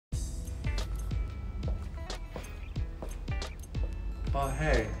Oh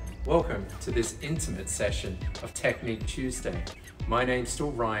hey, welcome to this intimate session of Technique Tuesday. My name's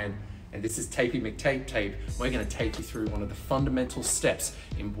still Ryan and this is Tapey McTape Tape. We're going to take you through one of the fundamental steps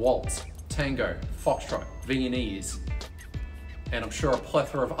in waltz, tango, foxtrot, Viennese, and I'm sure a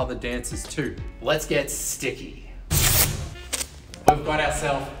plethora of other dances too. Let's get sticky. We've got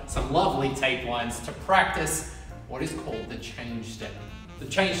ourselves some lovely tape lines to practice what is called the change step. The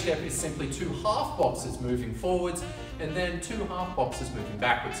change step is simply two half boxes moving forwards and then two half boxes moving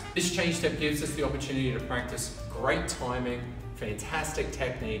backwards. This change step gives us the opportunity to practice great timing, fantastic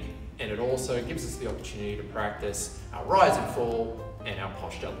technique, and it also gives us the opportunity to practice our rise and fall and our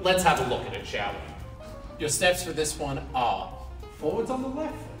posture. Let's have a look at it, shall we? Your steps for this one are forwards on the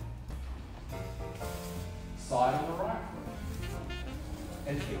left foot, side on the right foot,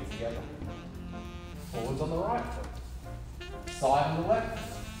 and feet together. Forwards on the right foot, side on the left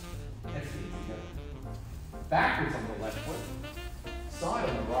foot, and feet together. Backwards on the left foot, side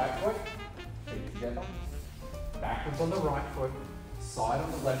on the right foot, feet together. Backwards on the right foot, side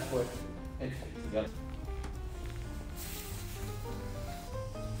on the left foot, and feet together.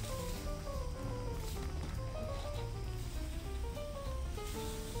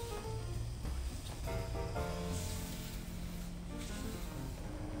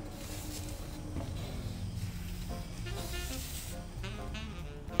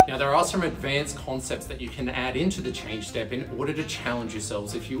 Now there are some advanced concepts that you can add into the change step in order to challenge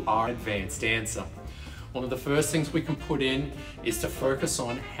yourselves if you are an advanced dancer. One of the first things we can put in is to focus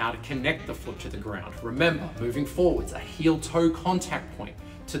on how to connect the foot to the ground. Remember, moving forwards, a heel-toe contact point.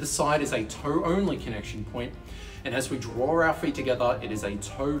 To the side is a toe-only connection point, and as we draw our feet together, it is a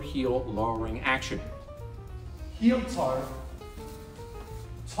toe-heel lowering action. Heel-toe,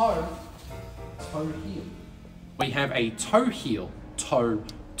 toe, toe-heel. We have a toe-heel,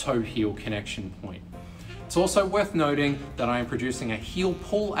 toe-heel connection point. It's also worth noting that I am producing a heel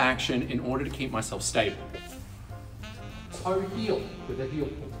pull action in order to keep myself stable. Toe heel with a heel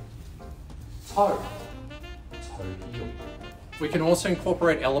pull. Toe, toe heel. We can also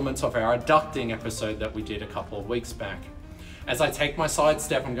incorporate elements of our adducting episode that we did a couple of weeks back. As I take my side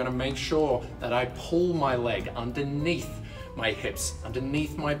step, I'm going to make sure that I pull my leg underneath my hips,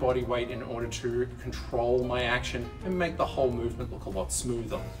 underneath my body weight in order to control my action and make the whole movement look a lot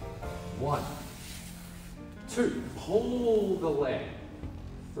smoother. 1, 2, pull the leg.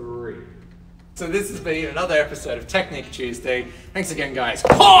 3. So this has been another episode of Technique Tuesday. Thanks again, guys.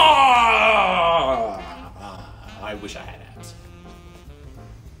 I wish I had